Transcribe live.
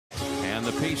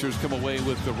Pacers come away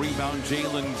with the rebound.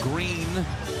 Jalen Green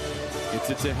gets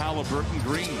it to Haliburton.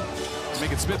 Green,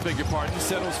 make it Smith, beg your pardon,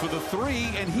 settles for the three,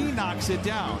 and he knocks it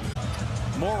down.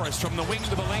 Morris from the wing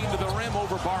to the lane to the rim,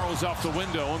 over Barrows off the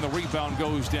window, and the rebound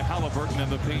goes to Haliburton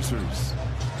and the Pacers.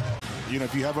 You know,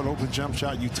 if you have an open jump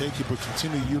shot, you take it, but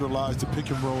continue to utilize the pick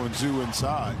and roll and zoo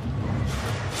inside.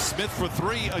 Smith for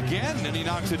three again, and he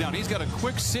knocks it down. He's got a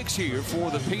quick 6 here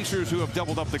for the Pacers, who have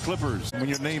doubled up the Clippers. When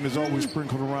your name is always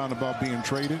sprinkled around about being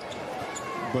traded,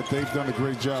 but they've done a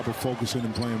great job of focusing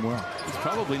and playing well. It's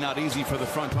probably not easy for the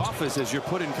front office as you're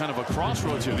put in kind of a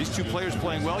crossroads here. These two players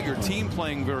playing well, your team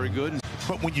playing very good.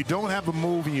 But when you don't have a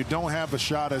move and you don't have a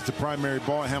shot as the primary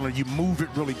ball handler, you move it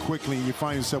really quickly and you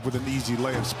find yourself with an easy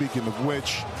layup. Speaking of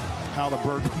which,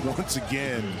 Haliburton once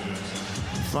again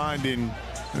finding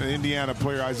an Indiana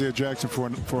player, Isaiah Jackson,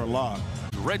 for a lob.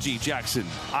 Reggie Jackson,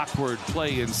 awkward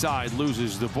play inside,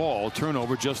 loses the ball.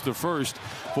 Turnover, just the first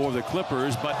for the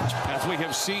Clippers. But as we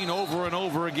have seen over and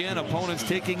over again, opponents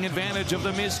taking advantage of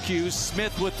the miscues.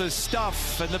 Smith with the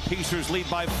stuff, and the Pacers lead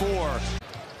by 4.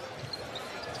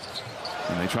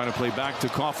 And they try to play back to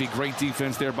Coffey. Great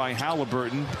defense there by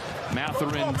Haliburton.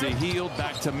 Mathurin to Hield,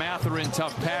 back to Mathurin.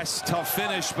 Tough pass, tough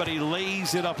finish, but he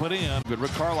lays it up and in. But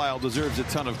Rick Carlisle deserves a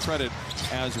ton of credit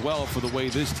as well for the way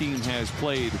this team has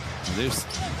played. This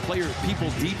player, people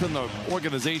deep in the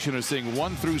organization are saying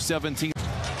 1 through 17.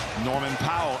 Norman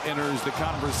Powell enters the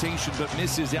conversation but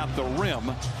misses at the rim.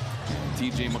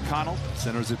 T.J. McConnell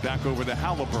centers it back over to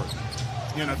Haliburton.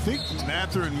 And I think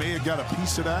Mathurin may have got a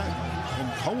piece of that. And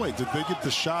oh wait, did they get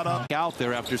the shot up? Out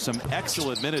there after some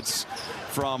excellent minutes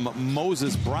from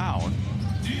Moses Brown.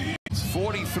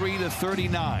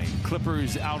 43-39.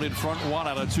 Clippers out in front, 1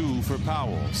 out of 2 for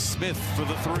Powell. Smith for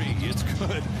the three. It's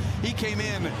good. He came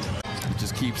in.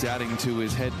 Just keeps adding to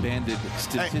his head-banded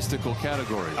statistical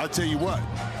category. I'll tell you what.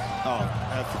 Oh,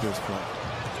 after this play.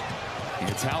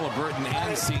 It's Haliburton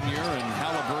and senior, and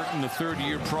Haliburton, the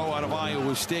third-year pro out of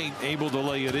Iowa State, able to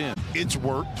lay it in. It's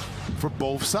worked for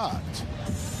both sides.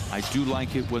 I do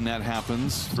like it when that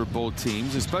happens for both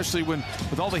teams, especially when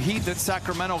with all the heat that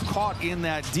Sacramento caught in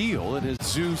that deal. It is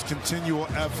Zoo's continual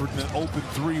effort and an open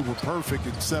three were perfect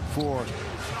except for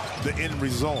the end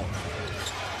result.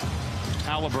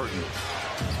 Haliburton.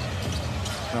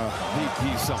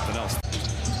 He's something else.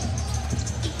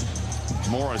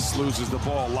 Morris loses the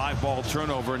ball. Live ball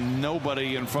turnover.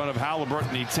 Nobody in front of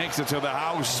Haliburton. He takes it to the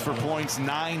house for points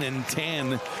 9 and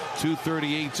 10.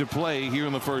 2:38 to play here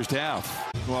in the first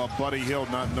half. Well, Buddy Hield,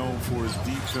 not known for his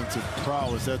defensive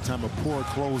prowess. That time a poor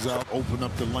closeout opened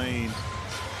up the lane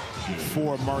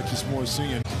for Marcus Morris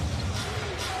Sr.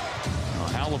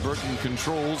 Haliburton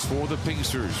controls for the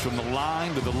Pacers from the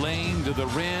line to the lane to the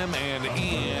rim and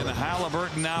in.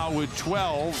 Haliburton now with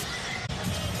 12.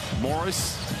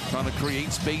 Morris trying to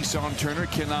create space on Turner,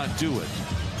 cannot do it.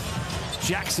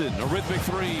 Jackson, a rhythmic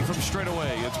three from straight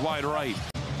away. It's wide right.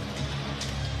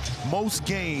 Most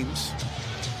games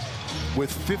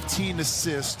with 15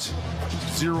 assists,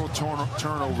 0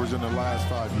 turnovers in the last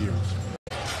 5 years.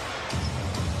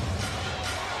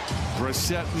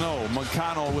 Brissett, no.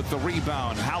 McConnell with the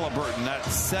rebound. Haliburton, that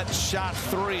set shot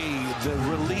three. The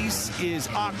release is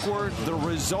awkward. The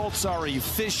results are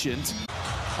efficient.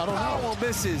 I don't know. Oh,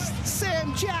 misses.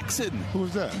 Sam Jackson. Who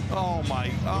is that? Oh,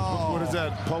 my. Oh. What is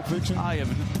that, Pulp Fiction? I am.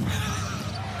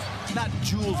 Not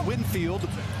Jules Winfield.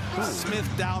 Smith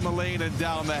down the lane and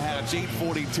down the hatch.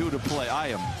 8:42 to play.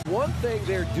 One thing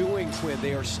they're doing, Quinn,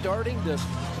 they are starting to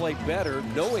play better,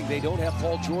 knowing they don't have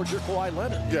Paul George or Kawhi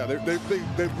Leonard. Yeah,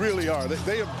 they really are.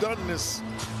 They have done this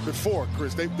before,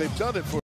 Chris. They've done it for